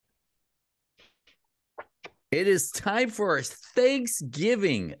It is time for our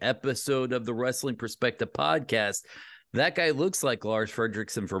Thanksgiving episode of the Wrestling Perspective podcast. That guy looks like Lars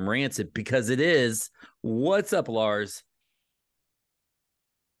Fredrickson from Rancid because it is. What's up, Lars?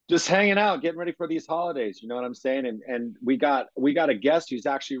 Just hanging out, getting ready for these holidays. You know what I'm saying? And we got a guest who's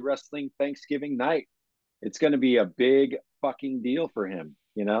actually wrestling Thanksgiving night. It's going to be a big fucking deal for him.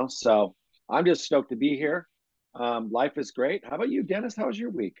 So I'm just stoked to be here. Life is great. How about you, Dennis? How was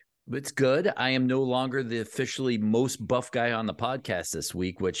your week? It's good. I am no longer the officially most buff guy on the podcast this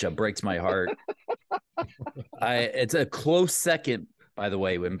week, which breaks my heart. It's a close second, by the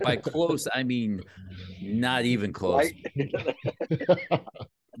way. And by close, I mean not even close.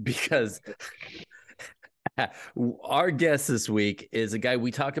 Because our guest this week is a guy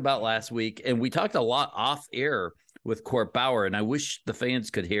we talked about last week, and we talked a lot off air with Court Bauer, and I wish the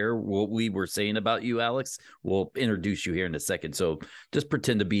fans could hear what we were saying about you, Alex. We'll introduce you here in a second, so just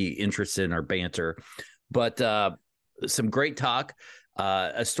pretend to be interested in our banter. But some great talk.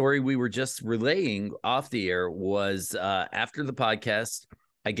 A story we were just relaying off the air was after the podcast,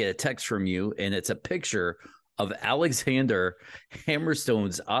 I get a text from you, and it's a picture of Alexander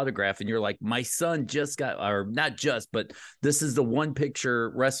Hammerstone's autograph, and you're like, my son just got, or not just, but this is the one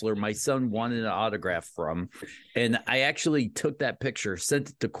picture wrestler my son wanted an autograph from. And I actually took that picture,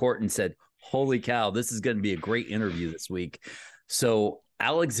 sent it to Court, and said, holy cow, this is going to be a great interview this week. So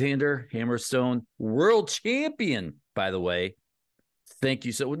Alexander Hammerstone, world champion, by the way. Thank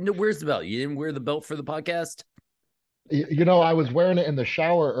you. So where's the belt? You didn't wear the belt for the podcast? I was wearing it in the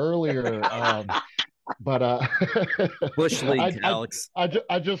shower earlier. But Bush League, Alex. I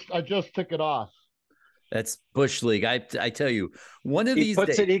just took it off. That's Bush League. I tell you, one of these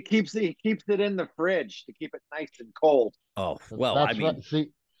days, he keeps it in the fridge to keep it nice and cold. Oh well, that's right. See,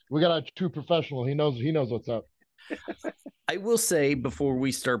 we got a true professional. He knows what's up. I will say before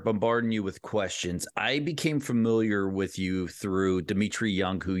we start bombarding you with questions, I became familiar with you through Dimitri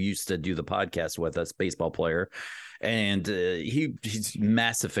Young, who used to do the podcast with us, baseball player, and he's a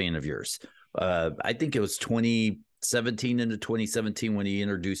massive fan of yours. I think it was 2017 into 2017 when he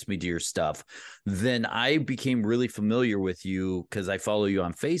introduced me to your stuff. Then I became really familiar with you because I follow you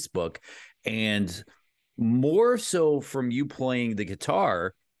on Facebook, and more so from you playing the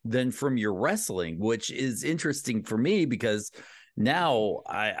guitar than from your wrestling, which is interesting for me because now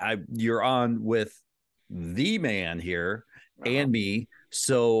you're on with the man here and me.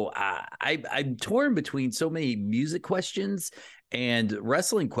 So I'm torn between so many music questions and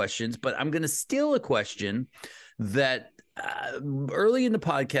wrestling questions, but I'm going to steal a question that early in the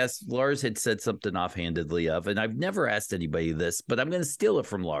podcast, Lars had said something offhandedly of, and I've never asked anybody this, but I'm going to steal it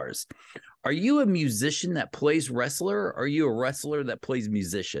from Lars. Are you a musician that plays wrestler? Or are you a wrestler that plays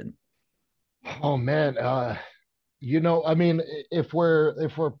musician? Oh man. I mean, if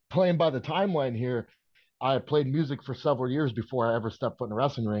we're playing by the timeline here, I played music for several years before I ever stepped foot in a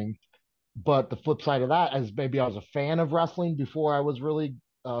wrestling ring. But the flip side of that is maybe I was a fan of wrestling before I was really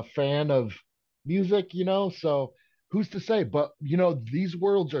a fan of music, so who's to say? But, these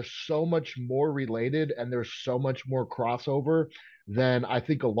worlds are so much more related and there's so much more crossover than I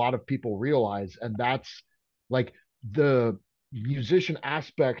think a lot of people realize. And that's like the musician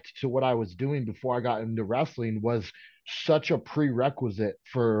aspect to what I was doing before I got into wrestling was such a prerequisite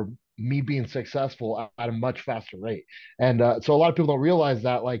for me being successful at a much faster rate. And so a lot of people don't realize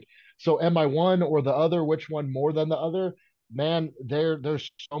that, like, so am I one or the other? Which one more than the other? Man,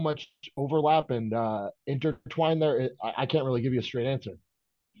 there's so much overlap and intertwined there. I can't really give you a straight answer.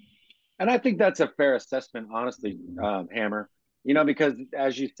 And I think that's a fair assessment, honestly, Hammer. Because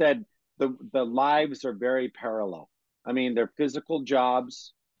as you said, the lives are very parallel. I mean, they're physical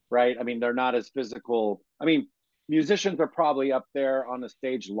jobs, right? I mean, they're not as physical. I mean, musicians are probably up there on the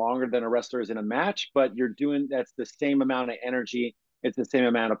stage longer than a wrestler is in a match, but that's the same amount of energy. It's the same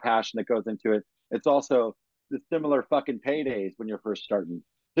amount of passion that goes into it. It's also the similar fucking paydays when you're first starting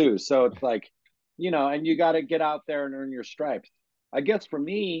too. So it's like, and you got to get out there and earn your stripes. I guess for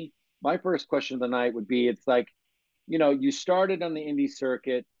me, my first question of the night would be, it's like, you started on the indie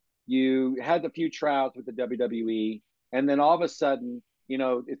circuit, you had a few tryouts with the WWE, and then all of a sudden,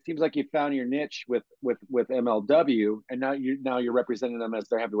 it seems like you found your niche with MLW, and now you're representing them as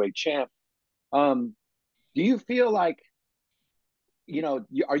their heavyweight champ. Do you feel like,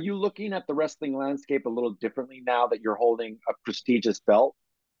 are you looking at the wrestling landscape a little differently now that you're holding a prestigious belt?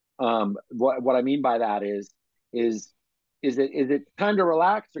 What I mean by that is it time to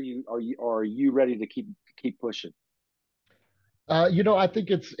relax, or are you ready to keep pushing? I think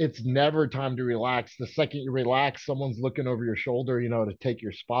it's never time to relax. The second you relax, someone's looking over your shoulder, to take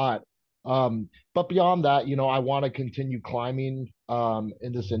your spot. But beyond that, I want to continue climbing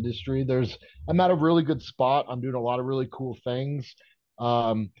in this industry. I'm at a really good spot. I'm doing a lot of really cool things.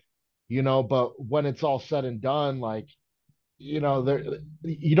 Um, but when it's all said and done, like, there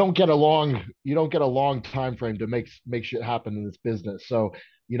you don't get a long time frame to make shit happen in this business. So,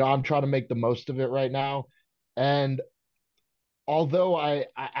 I'm trying to make the most of it right now. And although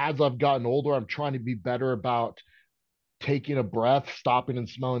as I've gotten older, I'm trying to be better about taking a breath, stopping and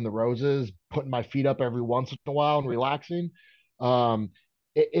smelling the roses, putting my feet up every once in a while and relaxing. Um,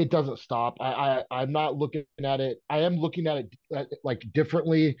 it doesn't stop. I'm not looking at it. I am looking at it like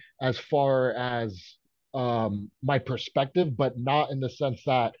differently as far as my perspective, but not in the sense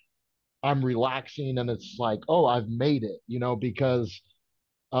that I'm relaxing and it's like, oh, I've made it, because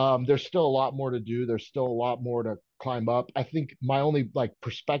there's still a lot more to do. There's still a lot more to climb up. I think my only like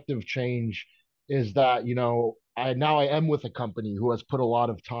perspective change is that, I am with a company who has put a lot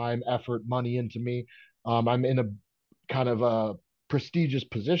of time, effort, money into me. I'm in a kind of a prestigious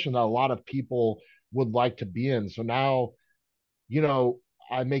position that a lot of people would like to be in. So now, you know,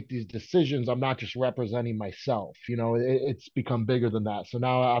 I make these decisions. I'm not just representing myself. It's become bigger than that. So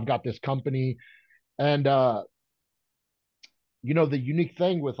now I've got this company, and the unique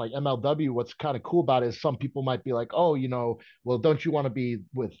thing with like MLW, what's kind of cool about it is some people might be like, oh, well, don't you want to be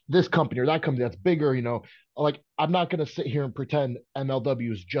with this company or that company that's bigger? Like, I'm not going to sit here and pretend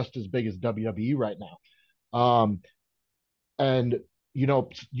MLW is just as big as WWE right now. And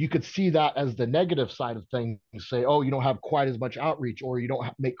you could see that as the negative side of things. Say, oh, you don't have quite as much outreach, or you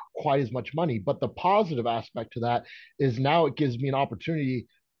don't make quite as much money. But the positive aspect to that is now it gives me an opportunity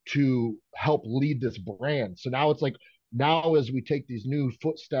to help lead this brand. So now it's like, now as we take these new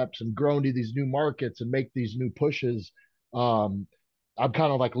footsteps and grow into these new markets and make these new pushes, um, I'm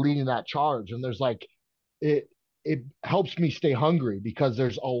kind of like leading that charge. And there's like, it it helps me stay hungry because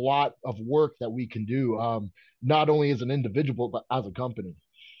there's a lot of work that we can do, not only as an individual but as a company.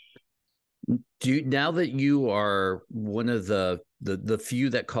 Do you, now that you are one of the few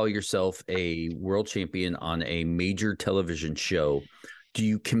that call yourself a world champion on a major television show, do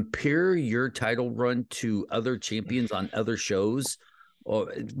you compare your title run to other champions on other shows?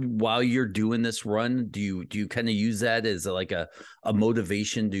 Or while you're doing this run, do you kind of use that as like a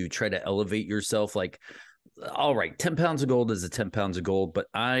motivation to try to elevate yourself? Like, all right, 10 pounds of gold is a 10 pounds of gold, but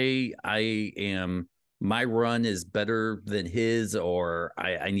I am, my run is better than his, or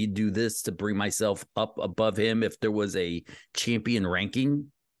I need to do this to bring myself up above him if there was a champion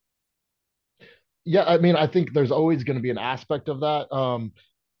ranking. Yeah, I mean, I think there's always going to be an aspect of that.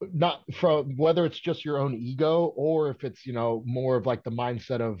 Not from whether it's just your own ego or if it's, more of like the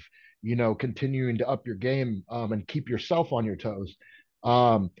mindset of, continuing to up your game, and keep yourself on your toes.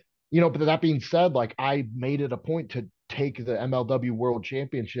 Um, but that being said, like, I made it a point to take the MLW World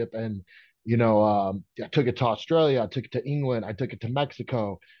Championship, and, I took it to Australia, I took it to England, I took it to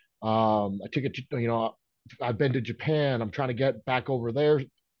Mexico. I took it to, I've been to Japan. I'm trying to get back over there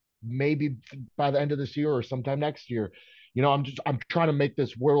maybe by the end of this year or sometime next year. I'm trying to make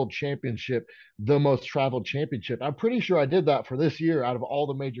this world championship the most traveled championship. I'm pretty sure I did that for this year out of all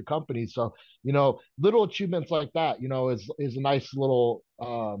the major companies. So, little achievements like that, is a nice little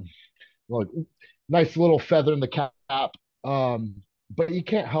like nice little feather in the cap. But you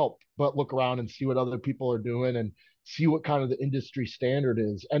can't help but look around and see what other people are doing and see what kind of the industry standard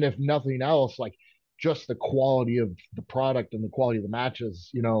is. And if nothing else, like, just the quality of the product and the quality of the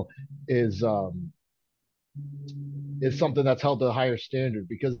matches, is is something that's held to a higher standard.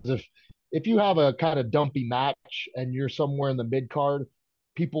 Because if you have a kind of dumpy match and you're somewhere in the mid card,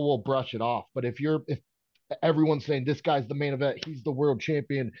 people will brush it off. But if everyone's saying this guy's the main event, he's the world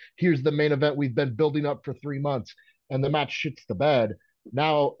champion, here's the main event we've been building up for 3 months, and the match shits the bed,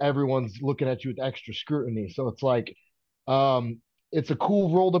 now everyone's looking at you with extra scrutiny. So it's like, um, it's a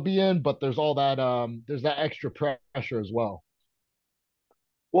cool role to be in, but there's that extra pressure as well.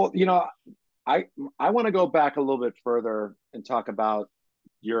 Well, I I want to go back a little bit further and talk about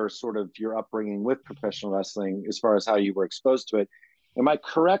your sort of your upbringing with professional wrestling as far as how you were exposed to it. Am I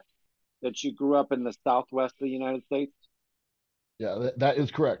correct that you grew up in the Southwest of the United States? Yeah, that is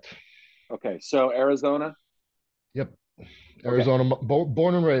correct. Okay, so Arizona. Yep. Okay, Arizona,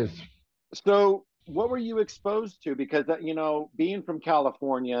 born and raised. so what were you exposed to? Because being from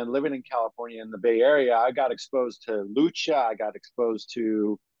California and living in California in the Bay Area, I got exposed to lucha. I got exposed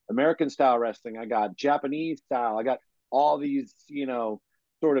to American style wrestling. I got Japanese style. I got all these,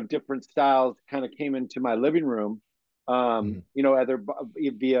 sort of different styles kind of came into my living room, Mhm. either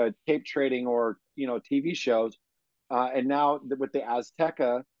via tape trading or, TV shows. And now with the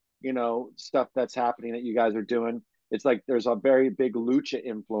Azteca, stuff that's happening that you guys are doing, it's like there's a very big lucha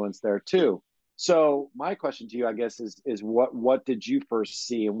influence there too. So my question to you, I guess, is what did you first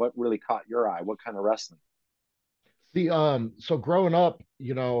see and what really caught your eye? What kind of wrestling? So growing up,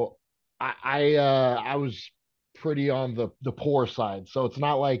 I was pretty on the poor side. So it's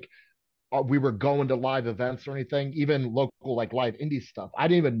not like we were going to live events or anything, even local like live indie stuff. I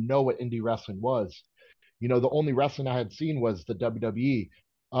didn't even know what indie wrestling was. The only wrestling I had seen was the WWE.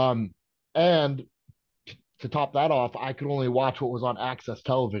 And to top that off, I could only watch what was on Access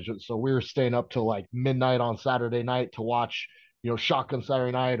Television. So we were staying up till like midnight on Saturday night to watch, Shotgun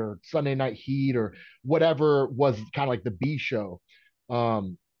Saturday Night or Sunday Night Heat or whatever was kind of like the B show.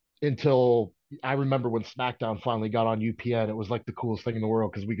 Um, until I remember when SmackDown finally got on UPN, it was like the coolest thing in the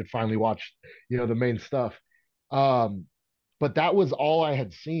world because we could finally watch, the main stuff. Um, but that was all I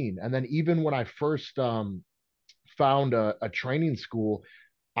had seen. And then even when I first found a training school,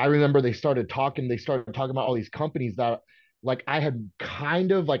 I remember they started talking about all these companies that like I had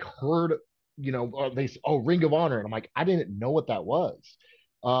kind of like heard, Ring of Honor. And I'm like, I didn't know what that was.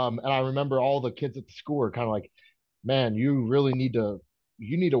 And I remember all the kids at the school were kind of like, man, you need to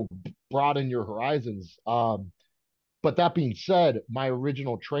broaden your horizons. But that being said, my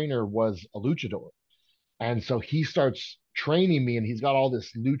original trainer was a luchador. And so he starts training me and he's got all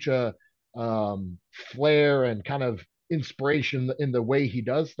this lucha flair and kind of inspiration in the way he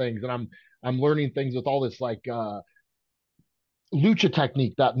does things. And I'm learning things with all this like lucha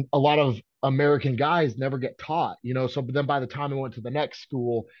technique that a lot of American guys never get taught, So but then by the time I went to the next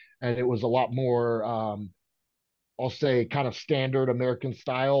school and it was a lot more I'll say kind of standard American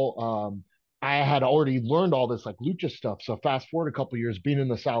style. I had already learned all this like lucha stuff. So fast forward a couple years, being in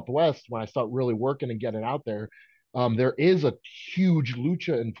the Southwest, when I start really working and getting out there, there is a huge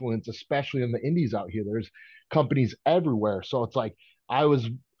lucha influence, especially in the indies out here. There's companies everywhere. So it's like I was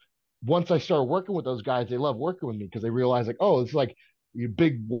once I started working with those guys, they love working with me because they realize like, oh, it's like you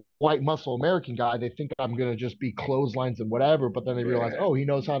big white muscle American guy. They think I'm gonna just be clotheslines and whatever, but then they realize, Yeah. oh, he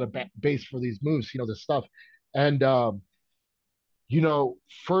knows how to base for these moves. He knows this stuff, and you know,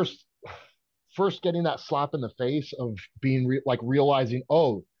 first first getting that slap in the face of being like realizing,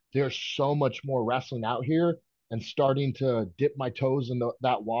 oh, there's so much more wrestling out here, and starting to dip my toes in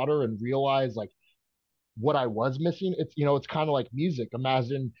that water and realize like what I was missing. It's kind of like music.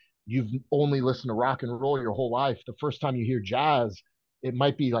 Imagine you've only listened to rock and roll your whole life. The first time you hear jazz, it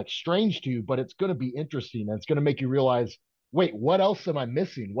might be like strange to you, but it's going to be interesting and it's going to make you realize, wait, what else am I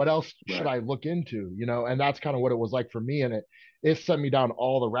missing? What else should Right. I look into? And that's kind of what it was like for me. And it sent me down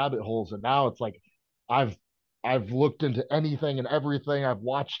all the rabbit holes. And now it's like I've I've looked into anything and everything. I've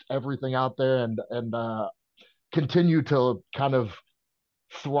watched everything out there and continue to kind of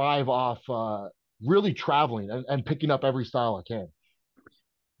thrive off really traveling and picking up every style I can.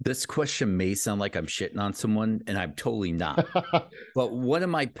 This question may sound like I'm shitting on someone, and I'm totally not. But one of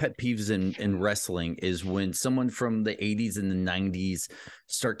my pet peeves in wrestling is when someone from the 80s and the 90s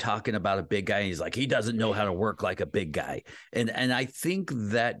start talking about a big guy and he's like, he doesn't know how to work like a big guy. And I think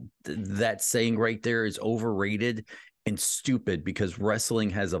that saying right there is overrated and stupid because wrestling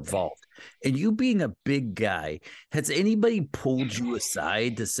has evolved. And you being a big guy, has anybody pulled you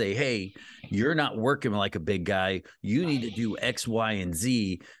aside to say, hey, you're not working like a big guy. You need to do X, Y, and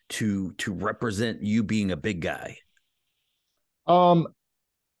Z to represent you being a big guy? um,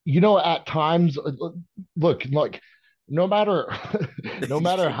 at times, look, like no matter no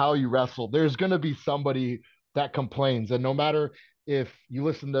matter how you wrestle, there's gonna be somebody that complains, and no matter if you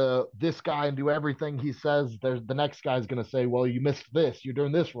listen to this guy and do everything he says, there's the next guy's gonna say, well, you missed this, you're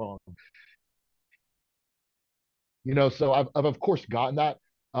doing this wrong. So I've of course gotten that.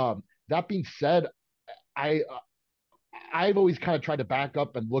 That being said, I I've always kind of tried to back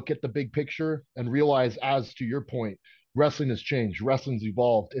up and look at the big picture and realize, as to your point, wrestling has changed, wrestling's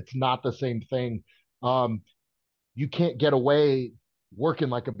evolved. It's not the same thing. Um, you can't get away working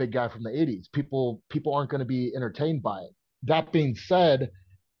like a big guy from the 80s. People aren't going to be entertained by it. That being said,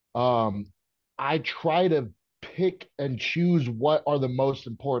 um, I try to pick and choose what are the most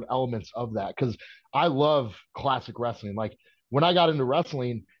important elements of that because I love classic wrestling. Like when I got into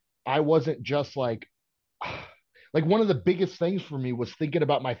wrestling, I wasn't just like one of the biggest things for me was thinking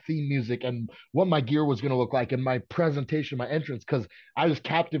about my theme music and what my gear was going to look like and my presentation, my entrance, because I was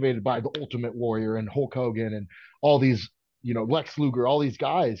captivated by the Ultimate Warrior and Hulk Hogan and all these, Lex Luger, all these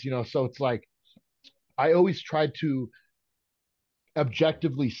guys, So it's like I always tried to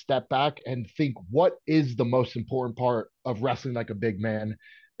objectively step back and think what is the most important part of wrestling like a big man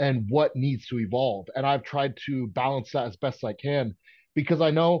and what needs to evolve. And I've tried to balance that as best I can because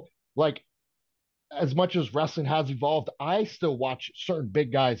I know, like, as much as wrestling has evolved, I still watch certain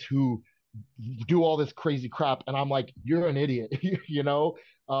big guys who do all this crazy crap. And I'm like, you're an idiot. You know,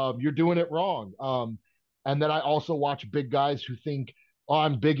 you're doing it wrong. And then I also watch big guys who think, oh,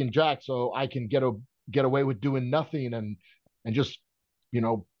 I'm big and jacked, so I can get away with doing nothing and just, you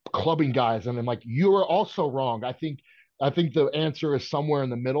know, clubbing guys. And I'm like, you are also wrong. I think the answer is somewhere in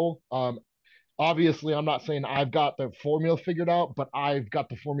the middle. Obviously, I'm not saying I've got the formula figured out, but I've got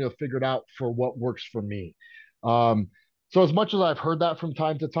the formula figured out for what works for me. Um, so as much as I've heard that from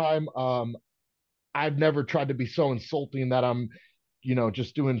time to time, I've never tried to be so insulting that I'm,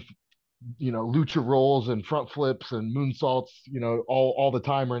 just doing, lucha rolls and front flips and moonsaults, all the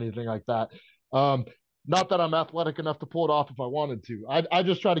time or anything like that. Um, Not that I'm athletic enough to pull it off if I wanted to. I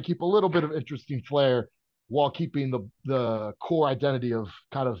just try to keep a little bit of interesting flair while keeping the core identity of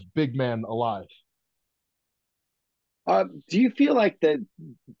kind of big man alive. Do you feel like that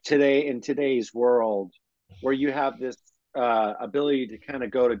today in today's world, where you have this ability to kind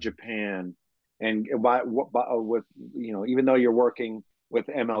of go to Japan and with even though you're working with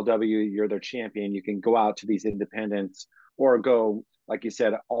MLW, you're their champion, you can go out to these independents or go, like you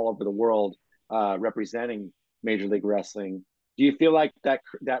said, all over the world representing Major League Wrestling. Do you feel like that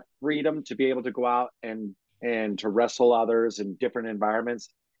freedom to be able to go out and to wrestle others in different environments,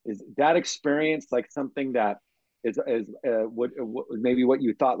 is that experience like something that is what maybe what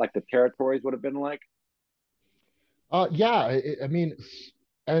you thought like the territories would have been like? Yeah, I mean,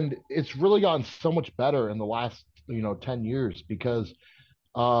 and it's really gotten so much better in the last 10 years because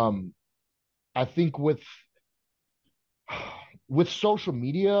um I think with social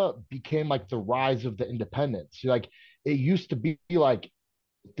media became like the rise of the independents. Like it used to be like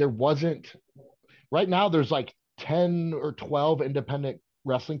there wasn't right now there's like 10 or 12 independent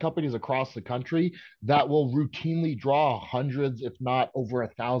wrestling companies across the country that will routinely draw hundreds if not over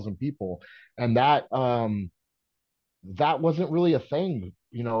 1,000 people, and that wasn't really a thing,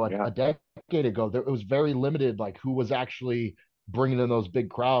 Yeah. a decade ago. It was very limited, like who was actually bringing in those big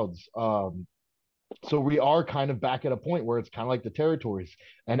crowds. So we are kind of back at a point where it's kind of like the territories.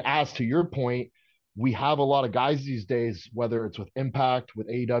 And as to your point, we have a lot of guys these days, whether it's with Impact, with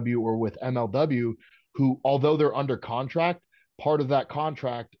AEW, or with MLW, who, although they're under contract, part of that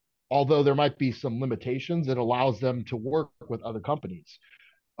contract, although there might be some limitations, it allows them to work with other companies.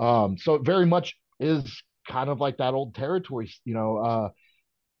 So it very much is kind of like that old territory,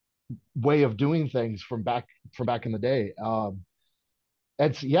 way of doing things from back in the day.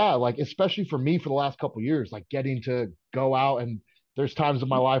 It's yeah, like especially for me for the last couple of years, like getting to go out, and there's times in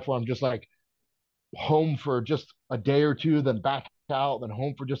my life where I'm just like home for just a day or two, then back out, then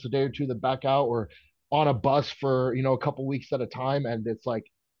home for just a day or two, then back out, or on a bus for a couple weeks at a time. And it's like,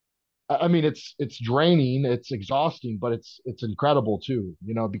 I mean, it's draining, it's exhausting, but it's incredible too,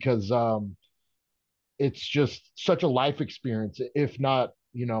 because it's just such a life experience, if not,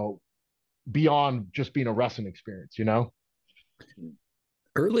 beyond just being a wrestling experience.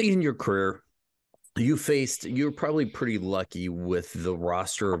 Early in your career, you were probably pretty lucky with the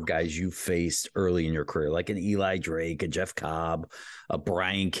roster of guys you faced early in your career, like an Eli Drake, a Jeff Cobb, a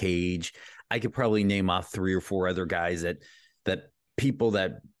Brian Cage. I could probably name off 3 or 4 other guys that people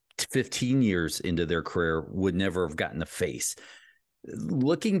that 15 years into their career would never have gotten to face.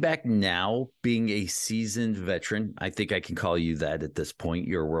 Looking back now, being a seasoned veteran, I think I can call you that at this point.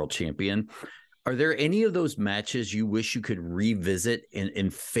 You're a world champion. Are there any of those matches you wish you could revisit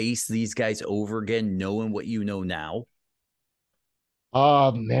and face these guys over again, knowing what you know now?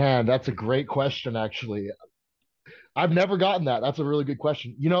 Oh man, that's a great question, actually. I've never gotten that. That's a really good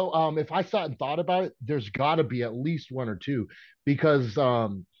question. If I sat and thought about it, there's got to be at least one or two, because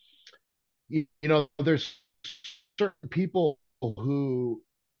there's certain people who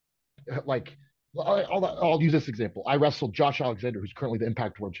like I'll use this example. I wrestled Josh Alexander, who's currently the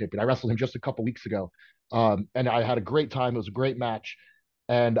Impact World Champion. I wrestled him just a couple weeks ago, and I had a great time. It was a great match,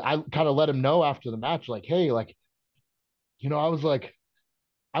 and I kind of let him know after the match, like, hey, like, I was like,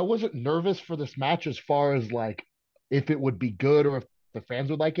 I wasn't nervous for this match as far as like if it would be good or if the fans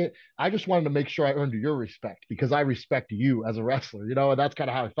would like it. I just wanted to make sure I earned your respect because I respect you as a wrestler, and that's kind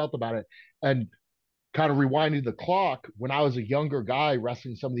of how I felt about it. And kind of rewinding the clock, when I was a younger guy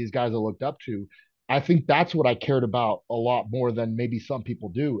wrestling some of these guys I looked up to, I think that's what I cared about a lot more than maybe some people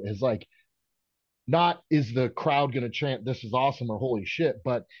do, is like, not is the crowd going to chant this is awesome or holy shit,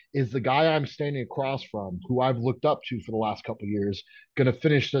 but is the guy I'm standing across from, who I've looked up to for the last couple of years, going to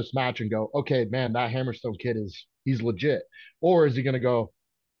finish this match and go, okay, man, that Hammerstone kid he's legit? Or is he going to go,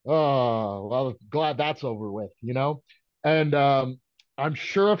 oh, well, glad that's over with? And I'm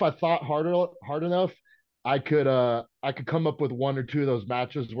sure if I thought hard enough, I could come up with one or two of those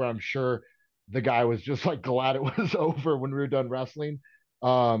matches where I'm sure the guy was just like glad it was over when we were done wrestling.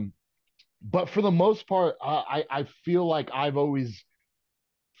 Um, but for the most part, I feel like I've always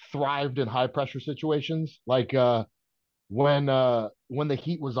thrived in high pressure situations. Like when the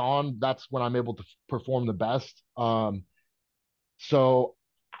heat was on, that's when I'm able to perform the best. So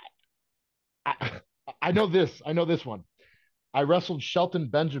I, I know this. I know this one. I wrestled Shelton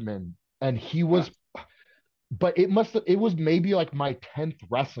Benjamin, and he Huh. was, but it was maybe like my 10th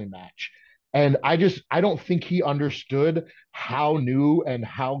wrestling match. And I don't think he understood how new and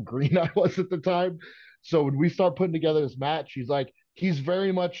how green I was at the time. So when we start putting together this match, he's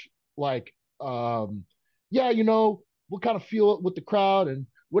very much like, yeah, we'll kind of feel it with the crowd and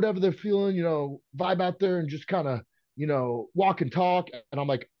whatever they're feeling, vibe out there and just kind of, walk and talk. And I'm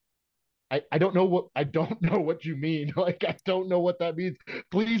like, I don't know what I don't know what you mean. Like I don't know what that means.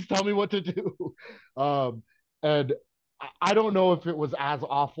 Please tell me what to do. Um, and I don't know if it was as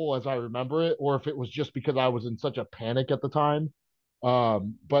awful as I remember it, or if it was just because I was in such a panic at the time.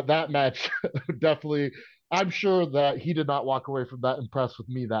 But that match definitely, I'm sure that he did not walk away from that impressed with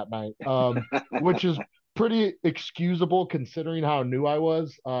me that night, which is pretty excusable considering how new I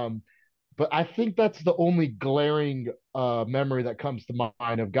was. But I think that's the only glaring memory that comes to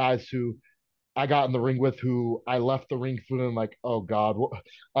mind of guys who I got in the ring with who I left the ring feeling like, oh God,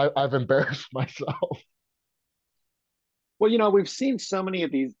 I've embarrassed myself. Well, we've seen so many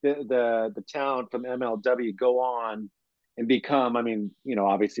of these the talent from MLW go on and become. I mean,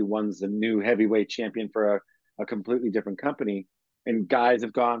 obviously one's the new heavyweight champion for a completely different company, and guys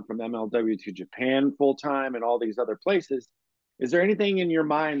have gone from MLW to Japan full time and all these other places. Is there anything in your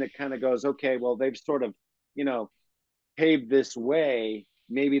mind that kind of goes, okay, well, they've sort of, you know, paved this way?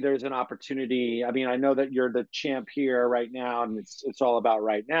 Maybe there's an opportunity. I mean, I know that you're the champ here right now, and it's all about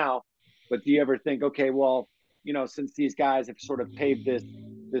right now. But do you ever think, okay, well, since these guys have sort of paved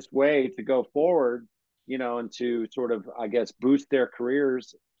this way to go forward, and to sort of, I guess, boost their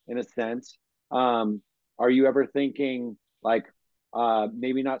careers in a sense, are you ever thinking like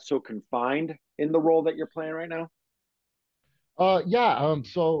maybe not so confined in the role that you're playing right now? Yeah,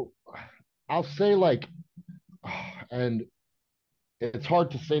 so I'll say like, and it's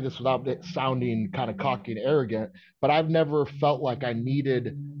hard to say this without it sounding kind of cocky and arrogant, but I've never felt like I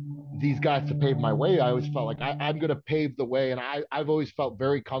needed these guys to pave my way. I always felt like I'm going to pave the way. And I've always felt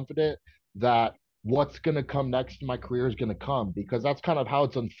very confident that what's going to come next in my career is going to come because that's kind of how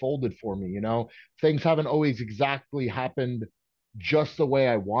it's unfolded for me. Things haven't always exactly happened just the way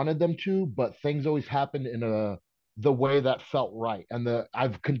I wanted them to, but things always happened in the way that felt right. And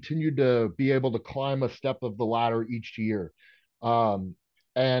I've continued to be able to climb a step of the ladder each year. Um,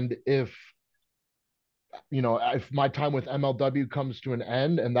 and if my time with MLW comes to an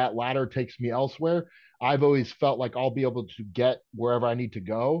end and that ladder takes me elsewhere, I've always felt like I'll be able to get wherever I need to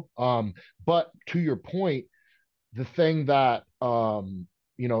go. But to your point, the thing that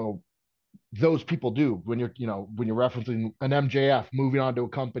those people do when you're referencing an MJF moving on to a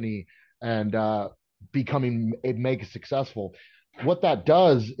company and becoming a mega successful, what that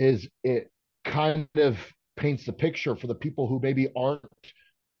does is it kind of paints the picture for the people who maybe aren't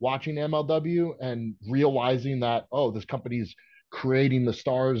watching MLW and realizing that, oh, this company's creating the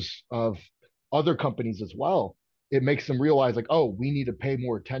stars of other companies as well. It makes them realize like, oh, we need to pay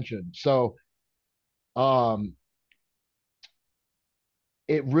more attention. So um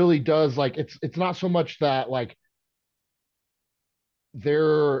it really does, like, it's not so much that like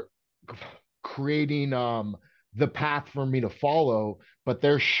they're creating the path for me to follow, but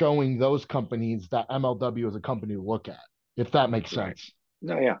they're showing those companies that MLW is a company to look at, if that makes Right. sense.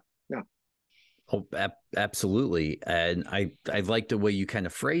 No, yeah. No. Oh, absolutely. And I like the way you kind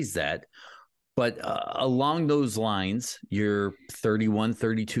of phrase that. But along those lines, you're 31,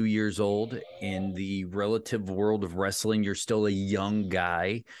 32 years old in the relative world of wrestling. You're still a young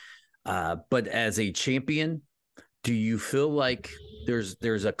guy. But as a champion, do you feel like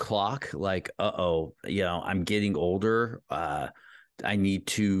there's a clock like, uh-oh, I'm getting older. I need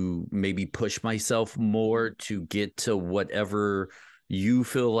to maybe push myself more to get to whatever you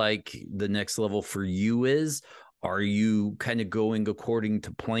feel like the next level for you is? Are you kind of going according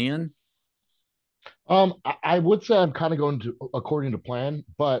to plan? I would say I'm kind of going to according to plan,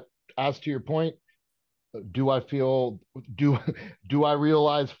 but as to your point, do I feel do do I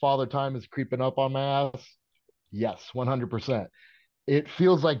realize father time is creeping up on my ass? Yes, 100%. It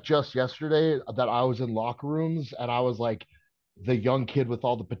feels like just yesterday that I was in locker rooms and I was like the young kid with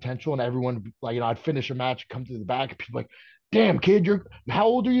all the potential, and everyone, like, I'd finish a match, come to the back, and people like, damn kid, you're how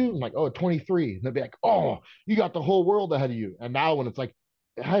old are you? I'm like, oh, 23. And they'd be like, oh, you got the whole world ahead of you. And now when it's like,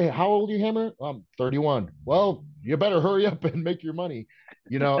 hey, how old are you, Hammer? I'm 31. Well, you better hurry up and make your money,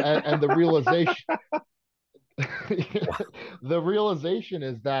 and the realization The realization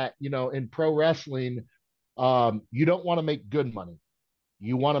is that, in pro wrestling, you don't want to make good money.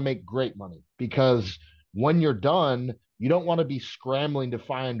 You want to make great money because when you're done, you don't want to be scrambling to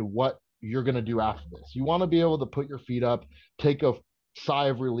find what you're going to do after this. You want to be able to put your feet up, take a sigh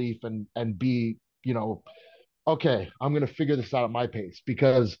of relief, and be, okay, I'm going to figure this out at my pace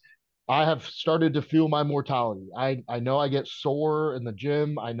because I have started to feel my mortality. I know I get sore in the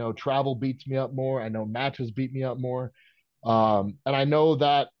gym. I know travel beats me up more. I know matches beat me up more. And I know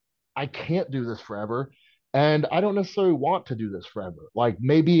that I can't do this forever. And I don't necessarily want to do this forever. Like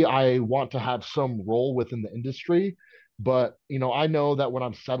maybe I want to have some role within the industry, but I know that when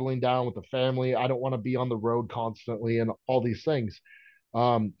I'm settling down with the family, I don't want to be on the road constantly and all these things.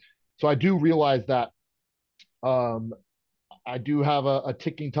 Um, so I do realize that um, I do have a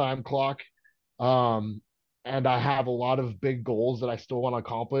ticking time clock, um, and I have a lot of big goals that I still want to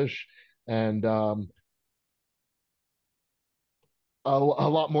accomplish, and a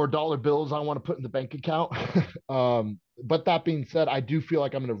lot more dollar bills I want to put in the bank account. But that being said, I do feel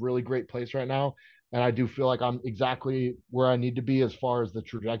like I'm in a really great place right now, and I do feel like I'm exactly where I need to be as far as the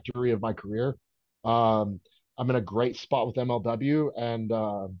trajectory of my career. Um, I'm in a great spot with MLW, and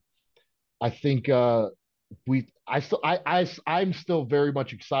I think I'm still very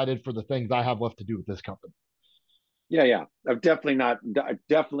much excited for the things I have left to do with this company. Yeah, yeah. I've definitely not. I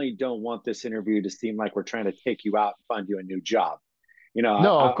definitely don't want this interview to seem like we're trying to take you out and find you a new job. You know,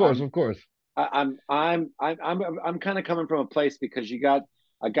 No, of I, course, I'm of course. I'm kind of coming from a place because you got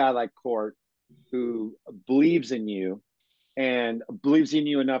a guy like Court who believes in you and believes in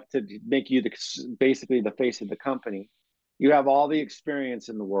you enough to make you basically the face of the company. You have all the experience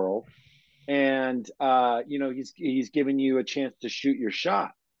in the world, and he's given you a chance to shoot your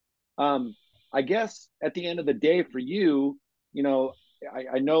shot. Um, I guess at the end of the day, for you, you know,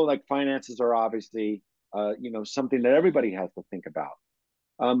 I know like finances are obviously something that everybody has to think about.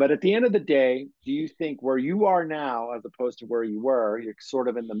 But at the end of the day, do you think where you are now, as opposed to where you were, you're sort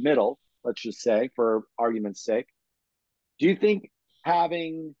of in the middle, let's just say, for argument's sake, do you think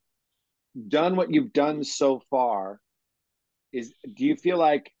having done what you've done so far do you feel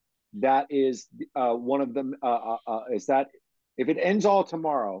like that is one of them? Is that if it ends all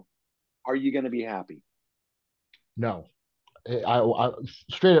tomorrow, are you going to be happy? No, I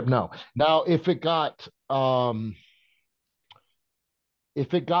straight up no. Now, if it got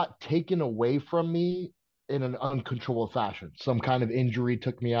taken away from me in an uncontrollable fashion, some kind of injury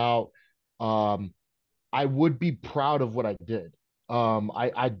took me out, um, I would be proud of what I did.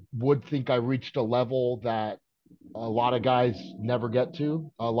 I would think I reached a level that a lot of guys never get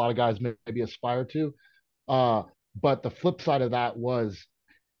to, a lot of guys maybe aspire to. Uh, but the flip side of that was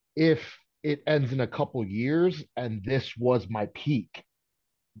if it ends in a couple years and this was my peak,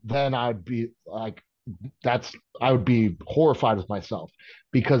 then I'd be like, that's I would be horrified with myself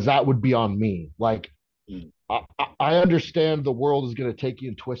because that would be on me. Like Mm. I understand the world is going to take you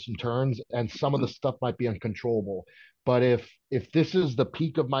in twists and turns, and some of the stuff might be uncontrollable. But if this is the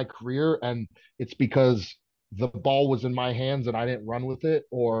peak of my career and it's because the ball was in my hands and I didn't run with it,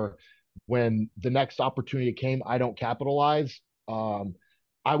 or when the next opportunity came, I don't capitalize, I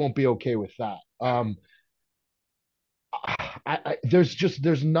won't be okay with that.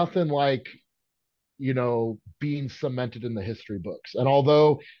 There's nothing like being cemented in the history books. And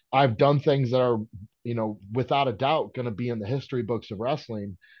although I've done things that are, without a doubt going to be in the history books of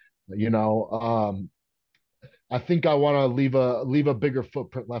wrestling, you know, I think I want to leave a bigger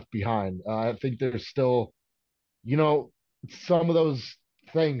footprint left behind. I think there's still, you know, some of those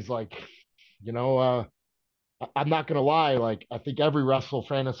things like, you know, I'm not gonna lie, like I think every wrestler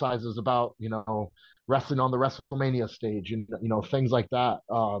fantasizes about, wrestling on the WrestleMania stage and things like that.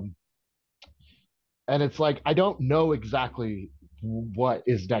 And it's like I don't know exactly what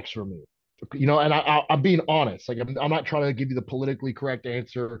is next for me. And I'm being honest. Like I'm not trying to give you the politically correct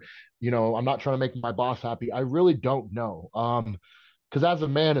answer. I'm not trying to make my boss happy. I really don't know. Because as a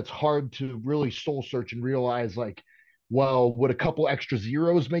man, it's hard to really soul search and realize like, well, would a couple extra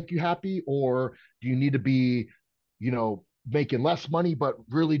zeros make you happy, or do you need to be, making less money but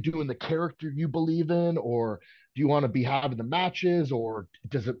really doing the character you believe in, or do you want to be having the matches, or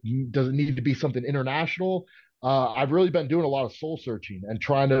does it need to be something international? I've really been doing a lot of soul searching and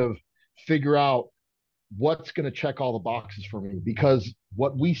trying to figure out what's going to check all the boxes for me, because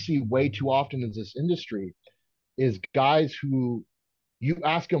what we see way too often in this industry is guys who you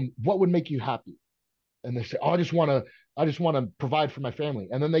ask them what would make you happy, and they say, "Oh, I just want to provide for my family,"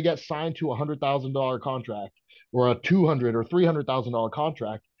 and then they get signed to $100,000 contract or a 200 or $300,000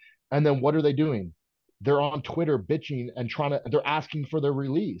 contract, and then what are they doing? They're on Twitter bitching and they're asking for their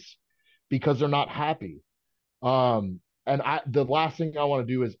release because they're not happy. And the last thing I want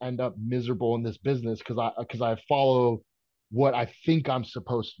to do is end up miserable in this business because I follow what I think I'm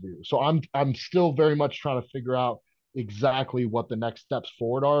supposed to do. So I'm still very much trying to figure out exactly what the next steps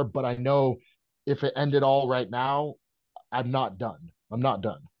forward are. But I know if it ended all right now, I'm not done. I'm not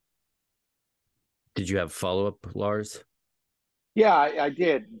done. Did you have follow up, Lars? Yeah, I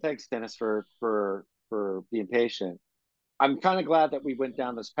did. Thanks, Dennis, for being patient. I'm kind of glad that we went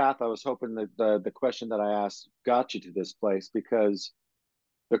down this path. I was hoping that the question that I asked got you to this place, because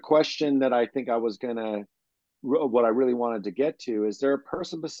the question that I think I was gonna, what I really wanted to get to, is there a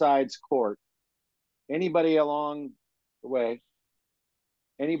person besides Court, anybody along the way,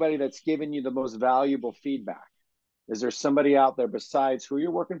 anybody that's given you the most valuable feedback? Is there somebody out there besides who you're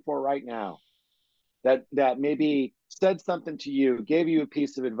working for right now that maybe said something to you, gave you a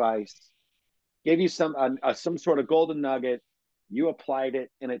piece of advice, gave you some sort of golden nugget, you applied it,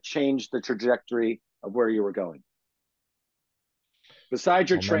 and it changed the trajectory of where you were going? Besides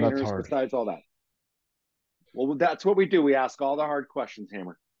your Oh man, that's trainers, hard. besides all that. Well, that's what we do. We ask all the hard questions,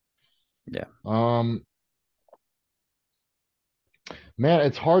 Hammer. Yeah. Man,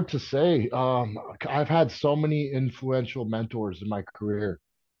 it's hard to say. I've had so many influential mentors in my career.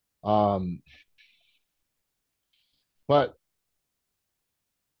 Um, but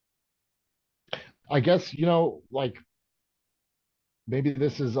I guess, like maybe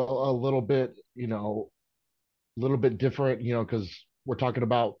this is a little bit, a little bit different, because we're talking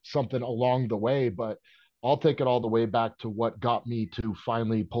about something along the way, but I'll take it all the way back to what got me to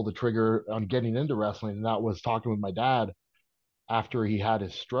finally pull the trigger on getting into wrestling. And that was talking with my dad after he had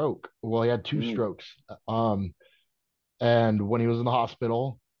his stroke. Well, he had two Mm, strokes. Um, and when he was in the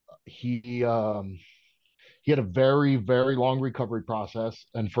hospital, he he had a very, very long recovery process.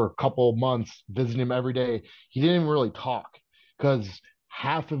 And for a couple months, visiting him every day, he didn't even really talk because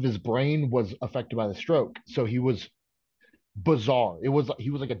half of his brain was affected by the stroke. So he was bizarre. He was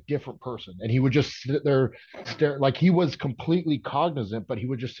like a different person, and he would just sit there stare like he was completely cognizant, but he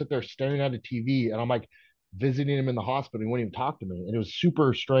would just sit there staring at a TV. And I'm like visiting him in the hospital. He wouldn't even talk to me, and it was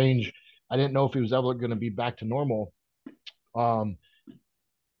super strange. I didn't know if he was ever going to be back to normal. Um,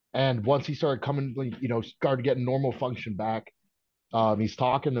 and once he started coming, started getting normal function back, he's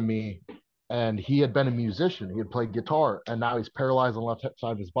talking to me, and he had been a musician. He had played guitar, and now he's paralyzed on the left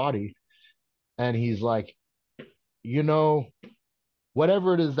side of his body. And he's like, you know,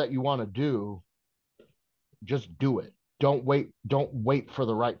 whatever it is that you want to do, just do it. Don't wait for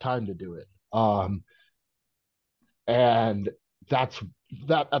the right time to do it. And that's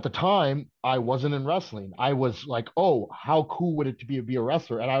that at the time I wasn't in wrestling. I was like, oh, how cool would it to be a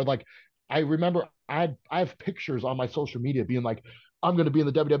wrestler? And I would like, I remember I have pictures on my social media being like, I'm gonna be in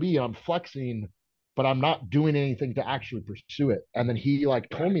the WWE and I'm flexing, but I'm not doing anything to actually pursue it. And then he like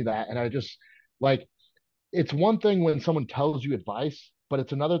told me that, and I just like, it's one thing when someone tells you advice, but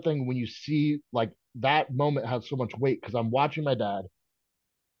it's another thing when you see like that moment has so much weight because I'm watching my dad.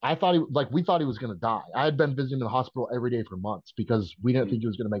 I thought we thought he was going to die. I had been visiting the hospital every day for months because we didn't think mm, he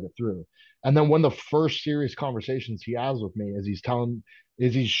was going to make it through. And then one of the first serious conversations he has with me is he's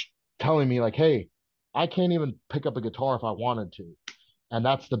telling me like, "Hey, I can't even pick up a guitar if I wanted to." And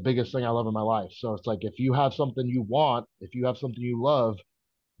that's the biggest thing I love in my life. So it's like if you have something you want, if you have something you love,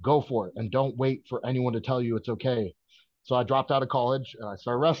 go for it and don't wait for anyone to tell you it's okay. So I dropped out of college and I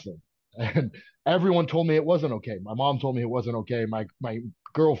started wrestling. And everyone told me it wasn't okay. My mom told me it wasn't okay. My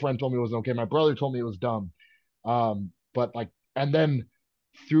girlfriend told me it wasn't okay. My brother told me it was dumb. But like, and then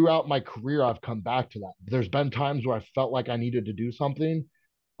throughout my career, I've come back to that. There's been times where I felt like I needed to do something,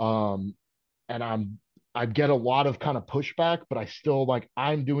 um, and I get a lot of kind of pushback, but I still like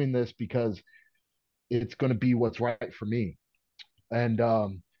I'm doing this because it's going to be what's right for me. And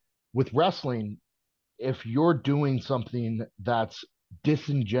with wrestling, if you're doing something that's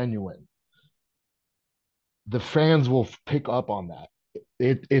disingenuous, the fans will pick up on that.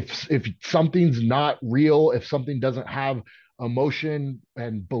 If something's not real, if something doesn't have emotion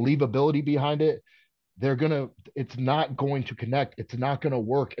and believability behind it, it's not going to connect. It's not gonna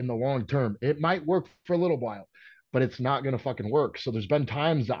work in the long term. It might work for a little while, but it's not gonna fucking work. So there's been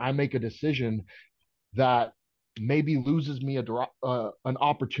times that I make a decision that maybe loses me an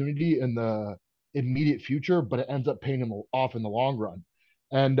opportunity in the immediate future, but it ends up paying them off in the long run.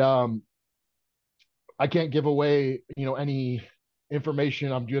 And I can't give away, any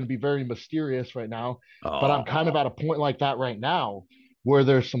information. I'm going to be very mysterious right now, but I'm kind of Oh, at a point like that right now where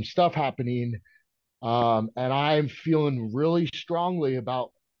there's some stuff happening, and I'm feeling really strongly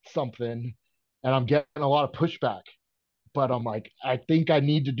about something, and I'm getting a lot of pushback. But I'm like, I think I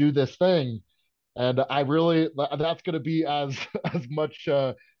need to do this thing, and I really that's going to be as as much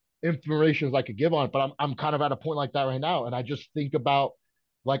information I could give on it, but I'm kind of at a point like that right now. And I just think about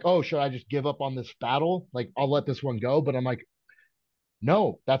like, oh, should I just give up on this battle? Like I'll let this one go. But I'm like,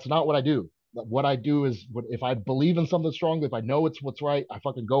 no, that's not what I do. What I do is if I believe in something strongly, if I know it's what's right, I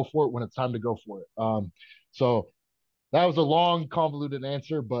fucking go for it when it's time to go for it. So that was a long, convoluted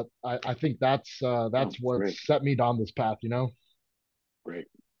answer, but I think that's what Great. set me down this path, you know? Great.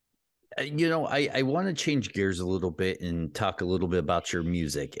 I want to change gears a little bit and talk a little bit about your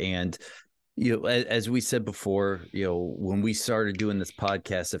music. And, as we said before, when we started doing this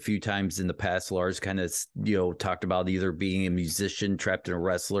podcast a few times in the past, Lars kind of, talked about either being a musician trapped in a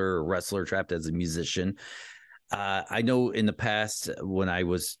wrestler or a wrestler trapped as a musician. I know in the past when I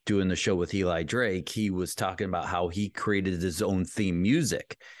was doing the show with Eli Drake, he was talking about how he created his own theme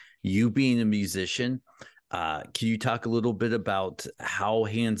music. You being a musician, can you talk a little bit about how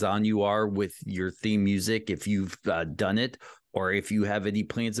hands-on you are with your theme music, if you've done it, or if you have any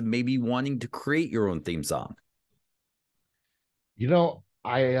plans of maybe wanting to create your own theme song? You know,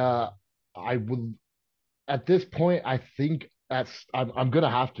 I would at this point, I think I'm gonna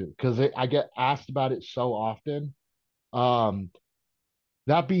have to because I get asked about it so often. Um,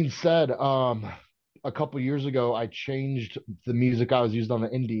 that being said, a couple years ago, I changed the music I was using on the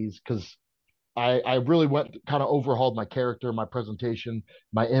indies because I really went kind of overhauled my character, my presentation,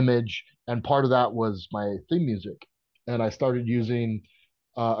 my image, and part of that was my theme music. And I started using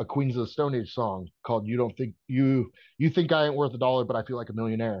a Queens of the Stone Age song called "You Don't Think You Think I Ain't Worth a Dollar, but I Feel Like a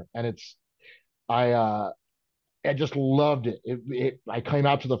Millionaire," and I uh, I just loved it. I came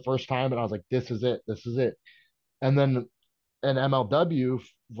out to the first time and I was like, this is it, this is it. And then in MLW,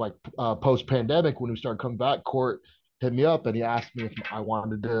 like post pandemic, when we started coming back, Court hit me up and he asked me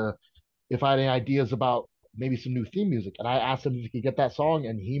if I had any ideas about maybe some new theme music. And I asked him if he could get that song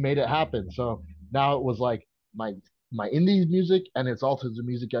and he made it happen. So now it was like my indie music and it's also the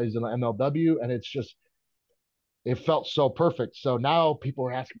music I use in MLW. And it felt so perfect. So now people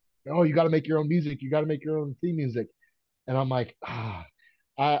are asking, oh, you got to make your own music. You got to make your own theme music. And I'm like,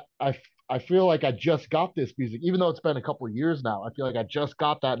 I, I, I feel like I just got this music, even though it's been a couple of years now. I feel like I just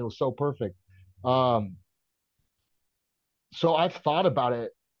got that and it was so perfect. Um, so I've thought about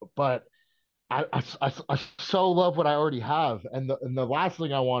it, but I so love what I already have, and the last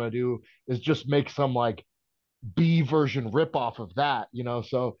thing I want to do is just make some like B version rip off of that, you know.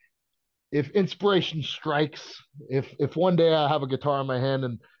 So if inspiration strikes, if one day I have a guitar in my hand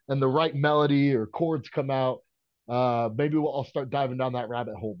and the right melody or chords come out, maybe I'll start diving down that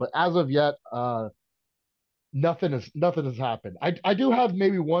rabbit hole. But as of yet, nothing has happened. I do have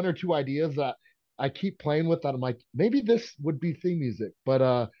maybe one or two ideas that I keep playing with that I'm like maybe this would be theme music, but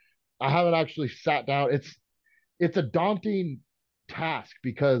I haven't actually sat down. It's a daunting task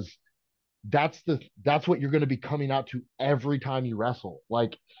because that's what you're going to be coming out to every time you wrestle.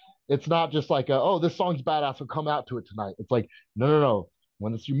 Like it's not just like oh, this song's badass, so come out to it tonight. It's like no.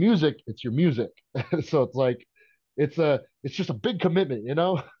 When it's your music, it's your music. So it's like it's just a big commitment, you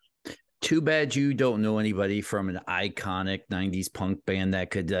know. Too bad you don't know anybody from an iconic 90s punk band that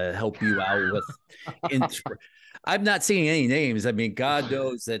could help you out with. I'm not seeing any names. I mean, God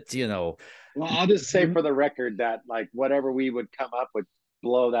knows that, Well, I'll just say for the record that like whatever we would come up with,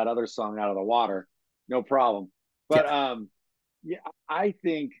 blow that other song out of the water, no problem. But yeah. yeah, I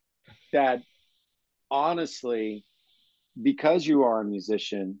think that honestly, because you are a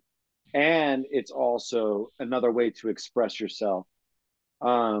musician, and it's also another way to express yourself.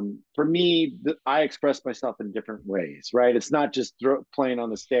 For me, I express myself in different ways, right? It's not just playing on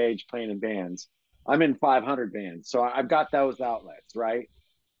the stage, playing in bands. I'm in 500 bands, so I've got those outlets, right?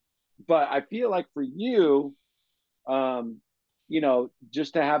 But I feel like for you, um,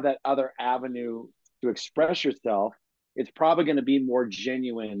 just to have that other avenue to express yourself, it's probably going to be more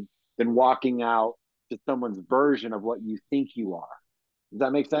genuine than walking out to someone's version of what you think you are. Does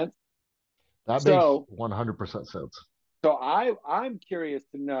that make sense? That makes So, 100% sense. I'm curious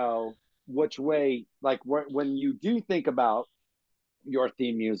to know which way, like when you do think about your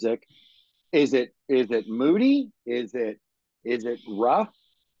theme music, is it moody? Is it rough?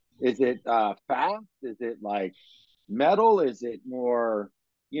 Is it fast? Is it like metal? Is it more,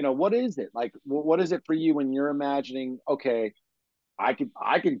 what is it? Like what is it for you when you're imagining, okay, I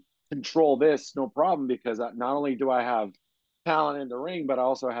can control this no problem because not only do I have talent in the ring, but I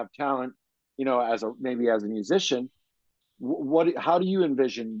also have talent, as a maybe as a musician. How do you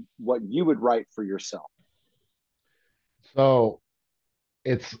envision what you would write for yourself? So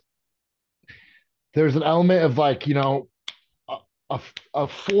it's there's an element of like, a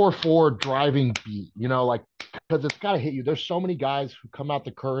 4/4 driving beat, like, because it's got to hit you. There's so many guys who come out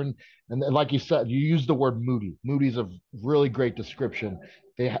the curtain, and then, like you said, you use the word moody. Moody's a really great description.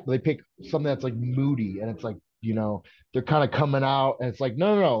 They pick something that's like moody, and it's like, they're kind of coming out, and it's like,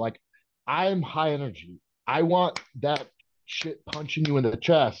 no, no, no, like, I'm high energy. I want that shit punching you in the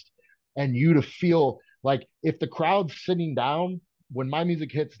chest, and you to feel like if the crowd's sitting down when my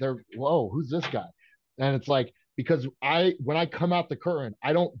music hits, they're, whoa, who's this guy? And it's like, because when I come out the curtain,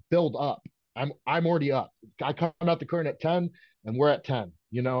 I don't build up. I'm already up. I come out the curtain at 10 and we're at 10,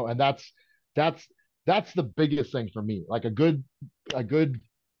 and that's that's the biggest thing for me. Like a good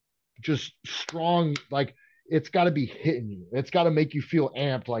just strong, like, it's got to be hitting you. It's got to make you feel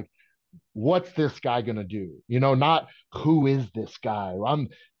amped, like, what's this guy gonna do? Not who is this guy?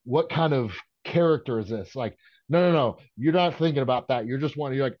 What kind of character is this? Like, no, no, no. You're not thinking about that. You're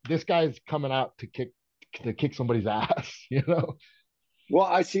like, this guy's coming out to kick somebody's ass, Well,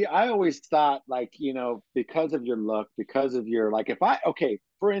 I see. I always thought, like, because of your look, because of your, like, okay,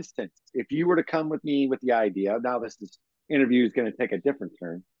 for instance, if you were to come with me with the idea, now interview is going to take a different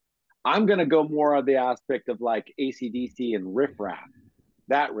turn. I'm going to go more of the aspect of like AC/DC and riff raff,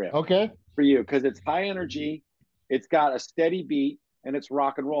 that riff Okay. for you, because it's high energy, it's got a steady beat, and it's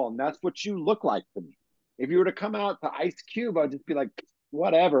rock and roll. And that's what you look like to me. If you were to come out to Ice Cube, I'd just be like,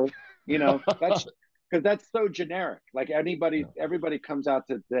 whatever, that's because that's so generic. Like everybody comes out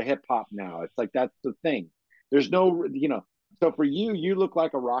to the hip hop now. It's like that's the thing. There's no, So for you, you look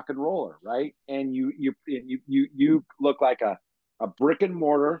like a rock and roller, right? And you look like a brick and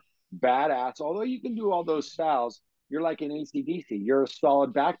mortar badass. Although you can do all those styles, you're like an AC/DC. You're a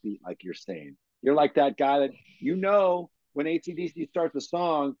solid backbeat, like you're saying. You're like that guy that when AC/DC starts a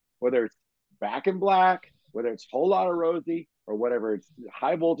song, whether it's Back in Black, whether it's Whole Lotta Rosie, or whatever, it's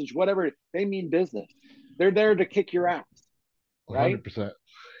High Voltage, whatever, they mean business. They're there to kick your ass, right? 100%.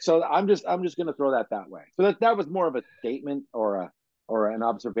 So I'm just going to throw that way. So that was more of a statement or an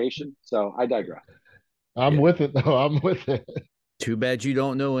observation. So I digress. I'm with it though. I'm with it. Too bad you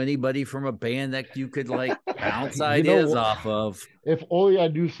don't know anybody from a band that you could like bounce ideas off of. If only I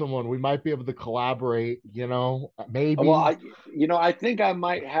knew someone, we might be able to collaborate, maybe. Well, I think I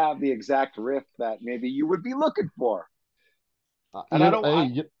might have the exact riff that maybe you would be looking for. And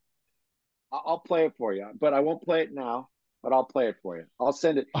I'll play it for you, but I won't play it now, but I'll play it for you. I'll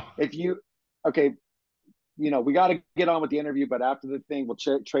send it. Okay, we got to get on with the interview, but after the thing, we'll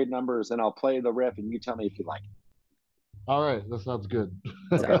trade numbers and I'll play the riff and you tell me if you like it. All right, that sounds good.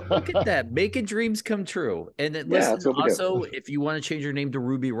 Look at that, making dreams come true. And then, listen, also, if you want to change your name to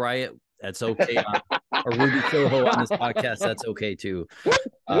Ruby Riot, that's okay. Or Ruby Soho on this podcast, that's okay too.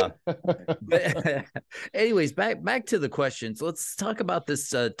 But anyways, back to the questions. Let's talk about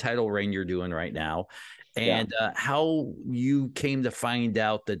this title reign you're doing right now, and how you came to find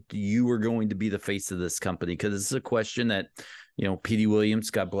out that you were going to be the face of this company. Because this is a question that Petey Williams,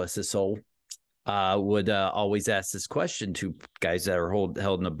 God bless his soul, would always ask this question to guys that are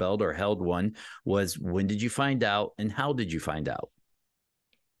held in a belt or held one, was when did you find out and how did you find out?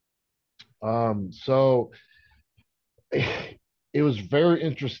 So it was very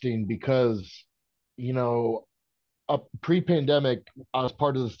interesting because, pre-pandemic, I was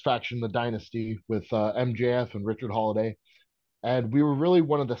part of this faction, the Dynasty, with MJF and Richard Holiday, and we were really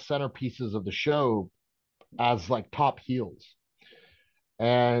one of the centerpieces of the show as like top heels.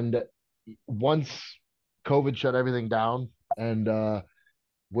 And once COVID shut everything down and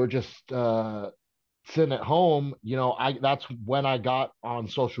we're just sitting at home, that's when I got on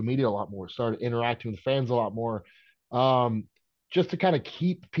social media a lot more, started interacting with fans a lot more, just to kind of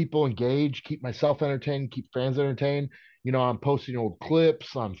keep people engaged, keep myself entertained, keep fans entertained. I'm posting old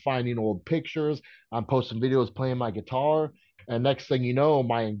clips, I'm finding old pictures, I'm posting videos playing my guitar, and next thing you know,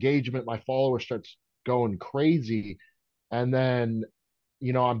 my engagement, my followers starts going crazy. And then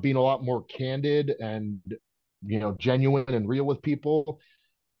I'm being a lot more candid and genuine and real with people.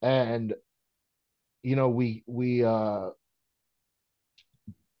 And we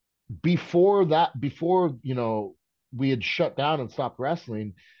before we had shut down and stopped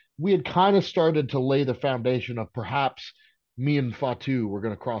wrestling, we had kind of started to lay the foundation of perhaps me and Fatu were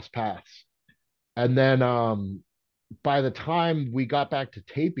going to cross paths. And then by the time we got back to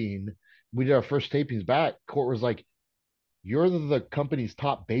taping, we did our first tapings back, Court was like, you're the company's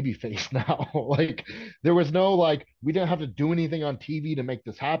top babyface now. Like, there was no, like, we didn't have to do anything on TV to make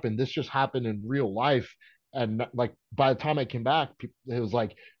this happen. This just happened in real life. And like, by the time I came back, it was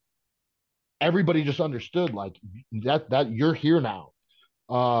like everybody just understood, like, that you're here now.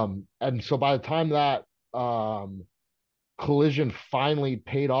 And so by the time that collision finally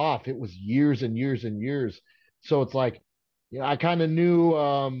paid off, it was years and years and years. So it's like, I kind of knew,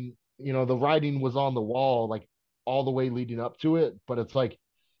 the writing was on the wall, like all the way leading up to it. But it's like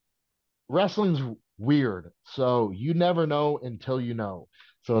wrestling's weird. So you never know until you know.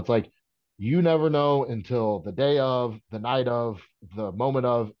 So it's like you never know until the day of, the night of, the moment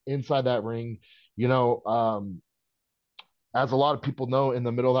of inside that ring. You know, as a lot of people know, in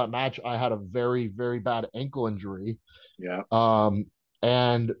the middle of that match, I had a very, very bad ankle injury. Yeah. Um,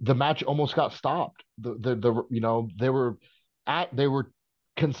 and the match almost got stopped. They were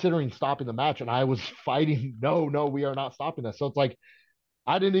considering stopping the match, and I was fighting. No, no, we are not stopping this. So it's like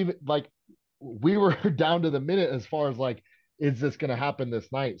I didn't even like we were down to the minute as far as like, is this going to happen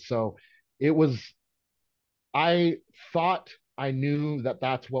this night? So it was, I thought I knew that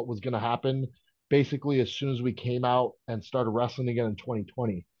that's what was going to happen basically as soon as we came out and started wrestling again in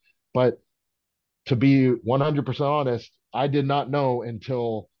 2020. But to be 100% honest, I did not know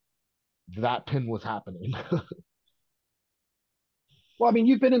until that pin was happening. Well, I mean,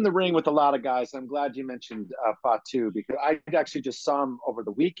 you've been in the ring with a lot of guys. I'm glad you mentioned Fatu because I actually just saw him over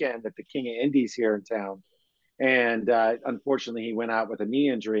the weekend at the King of Indies here in town, and unfortunately, he went out with a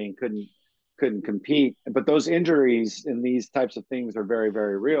knee injury and couldn't compete. But those injuries and these types of things are very,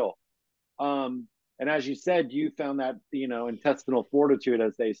 very real. And as you said, you found that intestinal fortitude,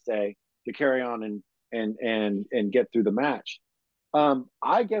 as they say, to carry on and get through the match.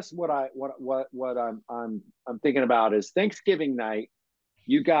 I guess what I'm thinking about is Thanksgiving night.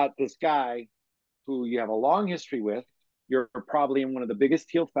 You got this guy who you have a long history with. You're probably in one of the biggest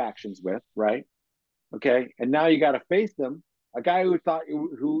heel factions with, right? Okay, and now you got to face him, a guy who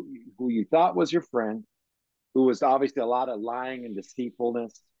you thought was your friend, who was obviously a lot of lying and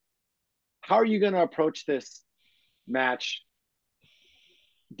deceitfulness. How are you going to approach this match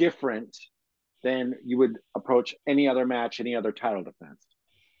different than you would approach any other match, any other title defense?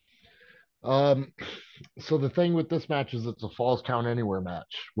 um, so the thing with this match is it's a Falls Count Anywhere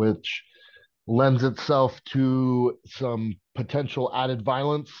match, which lends itself to some potential added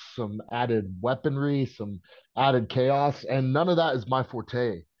violence, some added weaponry, some added chaos, and none of that is my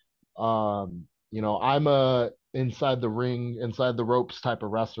forte. I'm a inside the ring, inside the ropes type of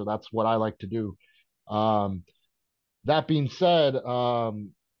wrestler. That's what I like to do. Um, that being said,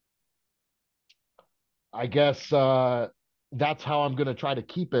 I guess that's how I'm going to try to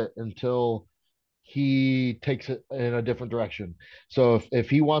keep it until he takes it in a different direction. So if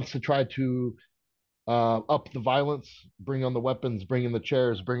he wants to try to up the violence, bring on the weapons, bring in the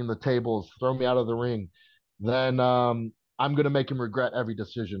chairs, bring in the tables, throw me out of the ring, then I'm going to make him regret every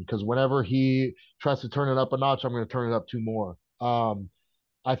decision because whenever he tries to turn it up a notch, I'm going to turn it up two more.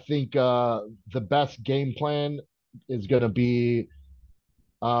 I think the best game plan is going to be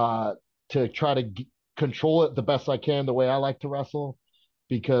uh, to try to control it the best I can, the way I like to wrestle.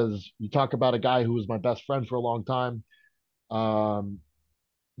 Because you talk about a guy who was my best friend for a long time. Um,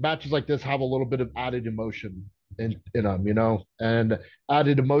 Matches like this have a little bit of added emotion in them, and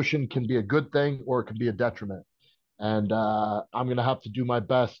added emotion can be a good thing or it can be a detriment. And I'm going to have to do my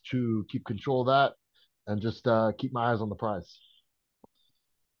best to keep control of that and just keep my eyes on the prize.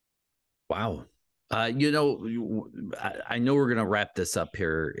 Wow. I know we're going to wrap this up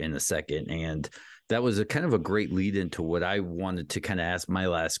here in a second. And that was a kind of a great lead into what I wanted to kind of ask my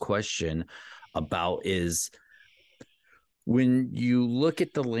last question about is when you look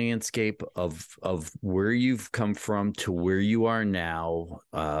at the landscape of where you've come from to where you are now,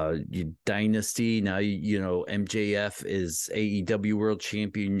 you dynasty now, MJF is AEW World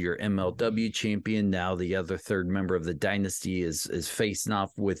Champion, you're MLW champion. Now the other third member of the dynasty is facing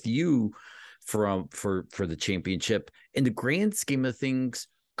off with you for the championship. In the grand scheme of things,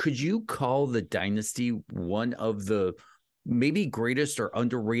 could you call the dynasty one of the maybe greatest or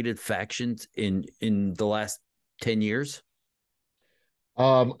underrated factions in the last 10 years?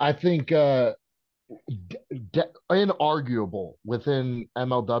 I think inarguable within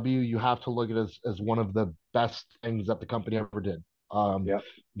MLW, you have to look at it as one of the best things that the company ever did. Yeah.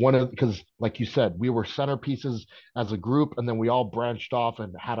 One of because, like you said, we were centerpieces as a group, and then we all branched off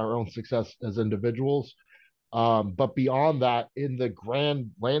and had our own success as individuals. But beyond that, in the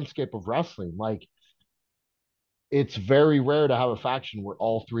grand landscape of wrestling, like it's very rare to have a faction where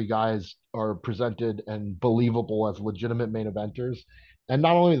all three guys are presented and believable as legitimate main eventers. And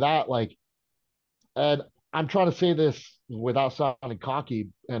not only that, like, and I'm trying to say this without sounding cocky,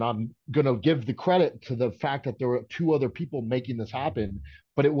 and I'm going to give the credit to the fact that there were two other people making this happen.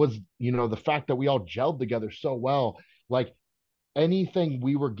 But it was, the fact that we all gelled together so well. Like anything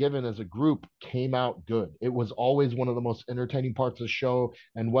we were given as a group came out good. It was always one of the most entertaining parts of the show.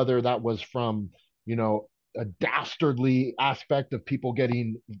 And whether that was from, a dastardly aspect of people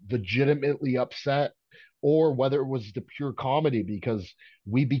getting legitimately upset or whether it was the pure comedy, because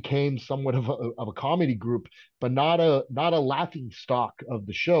we became somewhat of a comedy group, but not a laughing stock of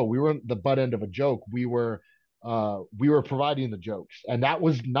the show. We weren't the butt end of a joke. We were providing the jokes, and that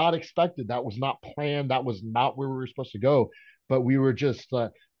was not expected. That was not planned. That was not where we were supposed to go. But we were just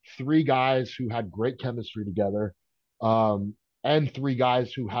three guys who had great chemistry together, and three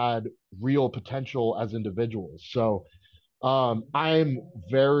guys who had real potential as individuals. So I'm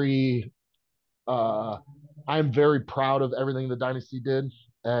very uh, I'm very proud of everything the dynasty did,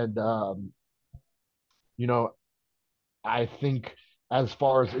 and you know, I think as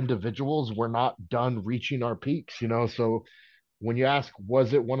far as individuals, we're not done reaching our peaks. So when you ask,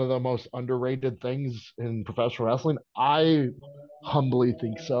 was it one of the most underrated things in professional wrestling? I humbly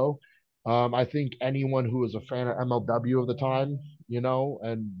think so. I think anyone who was a fan of MLW of the time,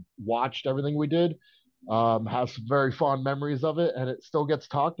 and watched everything we did, has some very fond memories of it, and it still gets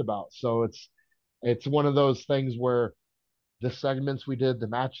talked about. So it's one of those things where the segments we did, the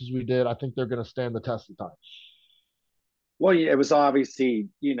matches we did, I think they're going to stand the test of time. Well, yeah, it was obviously,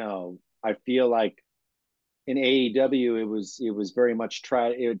 I feel like in AEW, it was very much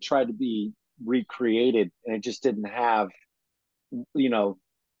tried to be recreated, and it just didn't have, you know,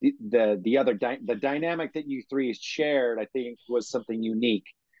 the other the dynamic that you three shared. I think was something unique.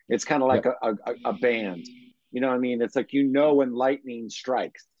 It's kind of like Yep. a band. You know what I mean? It's like when lightning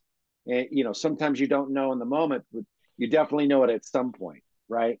strikes, and sometimes you don't know in the moment, but you definitely know it at some point,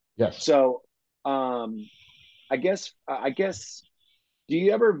 right? Yes. So, um, I guess, do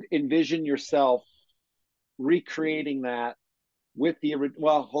you ever envision yourself recreating that with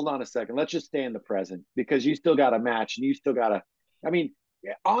well, hold on a second. Let's just stay in the present, because you still got a match, and you still got to, I mean,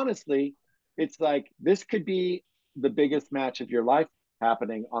 honestly, it's like this could be the biggest match of your life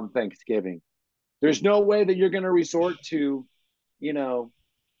happening on Thanksgiving. There's no way that you're going to resort to, you know,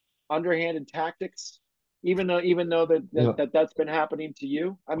 underhanded tactics, even though Yeah. that's been happening to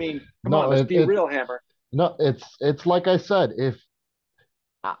you. I mean, come on, No, let's it, be it real, Hammer. no, it's like I said, if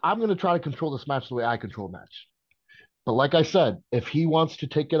I'm going to try to control this match the way I control a match. But like I said, if he wants to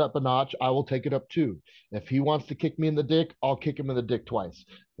take it up a notch, I will take it up too. If he wants to kick me in the dick, I'll kick him in the dick twice.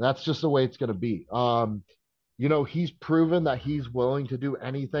 That's just the way it's going to be. He's proven that he's willing to do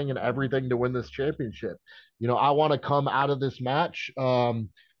anything and everything to win this championship. I want to come out of this match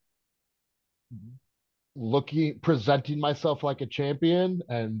presenting myself like a champion,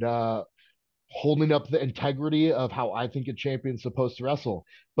 and holding up the integrity of how I think a champion's supposed to wrestle.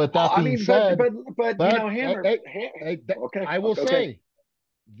 But Oh, that I being mean, but said, but but but Hammer. Okay, I will okay, okay. say,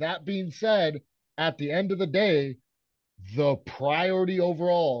 that being said, at the end of the day, the priority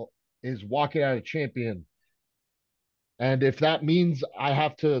overall is walking out a champion. And if that means I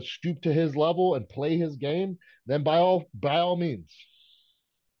have to stoop to his level and play his game, then by all means.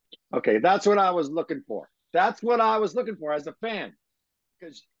 Okay, that's what I was looking for. That's what I was looking for as a fan,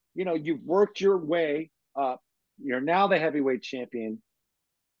 because you've worked your way up. You're now the heavyweight champion.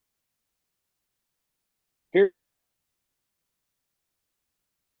 Here's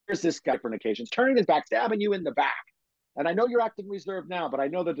this guy, different occasions, turning his back, stabbing you in the back. And I know you're acting reserved now, but I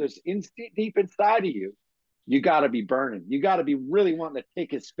know that there's deep inside of you, you got to be burning. You got to be really wanting to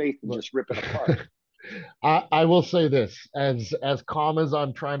take his face and Look, just rip it apart. I will say this, as calm as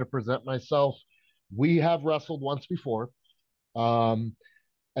I'm trying to present myself, we have wrestled once before. Um,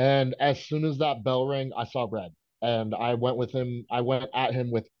 and as soon as that bell rang, I saw red. And I went at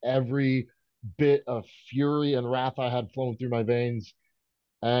him with every bit of fury and wrath I had flowing through my veins.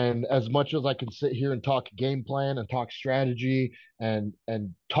 And as much as I can sit here and talk game plan and talk strategy and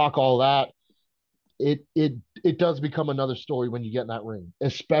talk all that, it does become another story when you get in that ring,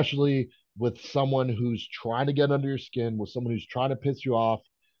 especially with someone who's trying to get under your skin, with someone who's trying to piss you off.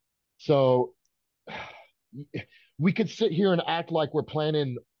 So we could sit here and act like we're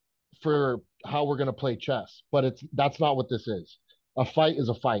planning for how we're going to play chess, but that's not what this is. A fight is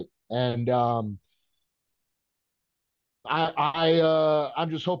a fight, and I'm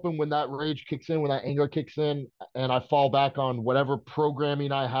just hoping when that rage kicks in, when that anger kicks in, and I fall back on whatever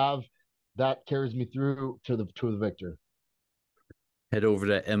programming I have, that carries me through to the victor. Head over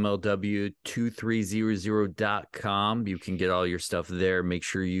to MLW2300.com. You can get all your stuff there. Make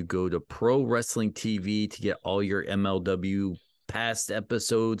sure you go to Pro Wrestling TV to get all your MLW past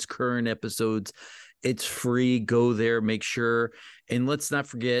episodes, current episodes. It's free. Go there, make sure. And let's not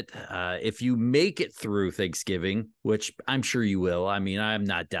forget, if you make it through Thanksgiving, which I'm sure you will, I mean, I'm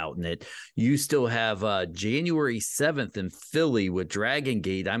not doubting it, you still have January 7th in Philly with Dragon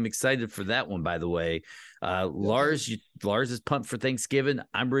Gate. I'm excited for that one, by the way. Lars is pumped for Thanksgiving.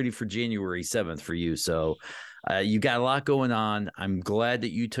 I'm ready for January 7th for you. So You got a lot going on. I'm glad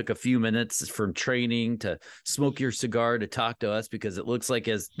that you took a few minutes from training to smoke your cigar to talk to us, because it looks like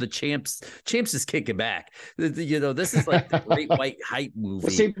as the champs is kicking back. You know, this is like the Great White Hype movie.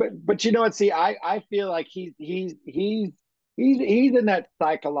 Well, see, but you know what? See, I feel like he's in that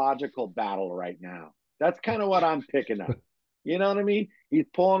psychological battle right now. That's kind of what I'm picking up. You know what I mean? He's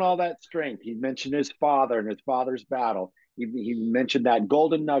pulling all that strength. He mentioned his father and his father's battle. He mentioned that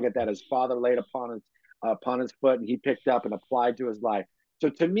golden nugget that his father laid upon his foot, and he picked up and applied to his life. So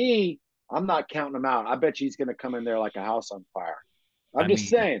to me, I'm not counting him out. I bet you he's going to come in there like a house on fire. I'm just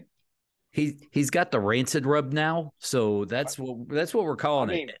saying. He's got the rancid rub now, so that's what we're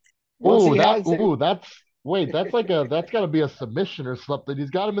calling it. That's got to be a submission or something. He's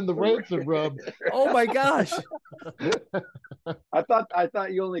got him in the rancid rub. Oh my gosh! I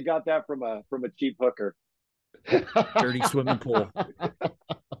thought you only got that from a cheap hooker. Dirty swimming pool.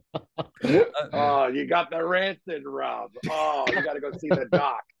 Oh, you got the rancid rub. Oh, you got to go see the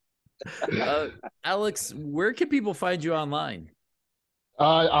doc. Alex, where can people find you online?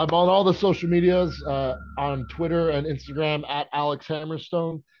 I'm on all the social medias, on Twitter and Instagram at Alex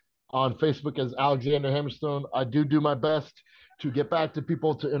Hammerstone, on Facebook as Alexander Hammerstone. I do my best to get back to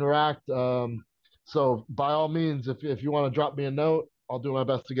people, to interact. So by all means, if you want to drop me a note, I'll do my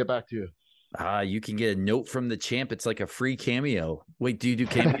best to get back to you. You can get a note from the champ. It's like a free cameo. Wait, do you do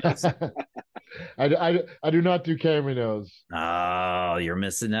cameos? I do not do cameos. Oh, you're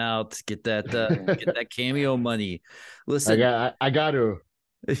missing out. Get that cameo money. Listen, I got to.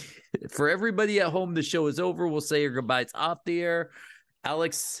 For everybody at home, the show is over. We'll say your goodbyes off the air.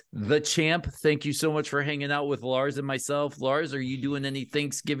 Alex, the champ, thank you so much for hanging out with Lars and myself. Lars, are you doing any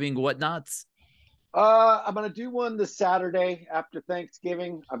Thanksgiving whatnots? I'm gonna do one this Saturday after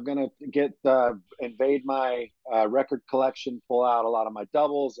Thanksgiving. I'm gonna invade my record collection, pull out a lot of my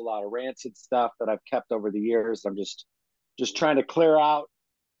doubles, a lot of rancid stuff that I've kept over the years. I'm just trying to clear out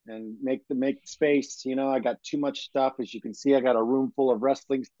and make space. You know, I got too much stuff. As you can see, I got a room full of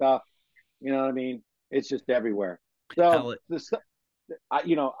wrestling stuff. You know what I mean? It's just everywhere. So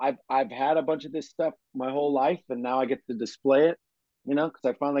I've had a bunch of this stuff my whole life, and now I get to display it. You know, because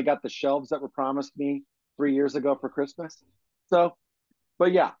I finally got the shelves that were promised me 3 years ago for Christmas. So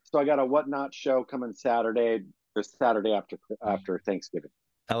I got a Whatnot show coming this Saturday after Thanksgiving.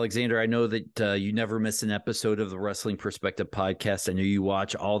 Alexander, I know that you never miss an episode of the Wrestling Perspective podcast. I know you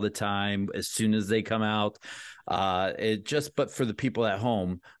watch all the time as soon as they come out. But for the people at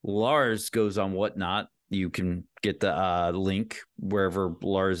home, Lars goes on Whatnot. You can get the link wherever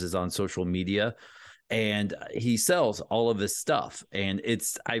Lars is on social media. And he sells all of his stuff. And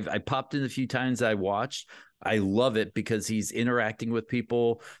I popped in a few times. I watched. I love it because he's interacting with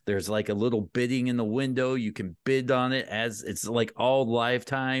people. There's like a little bidding in the window. You can bid on it as it's like all live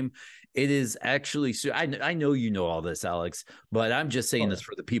time. It is actually, I know you know all this, Alex, but I'm just saying this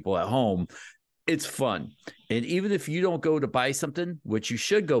for the people at home. It's fun. And even if you don't go to buy something, which you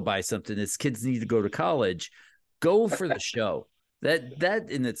should go buy something, as kids need to go to college, go for the show.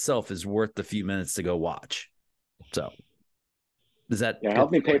 That in itself is worth the few minutes to go watch. So, is that help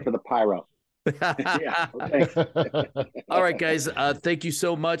me pay for the pyro? Yeah. All right, guys. Thank you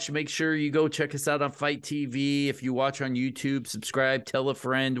so much. Make sure you go check us out on Fight TV. If you watch on YouTube, subscribe, tell a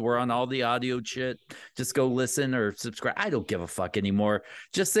friend. We're on all the audio shit. Just go listen or subscribe. I don't give a fuck anymore.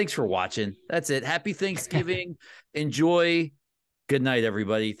 Just thanks for watching. That's it. Happy Thanksgiving. Enjoy. Good night,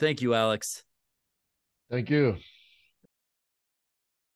 everybody. Thank you, Alex. Thank you.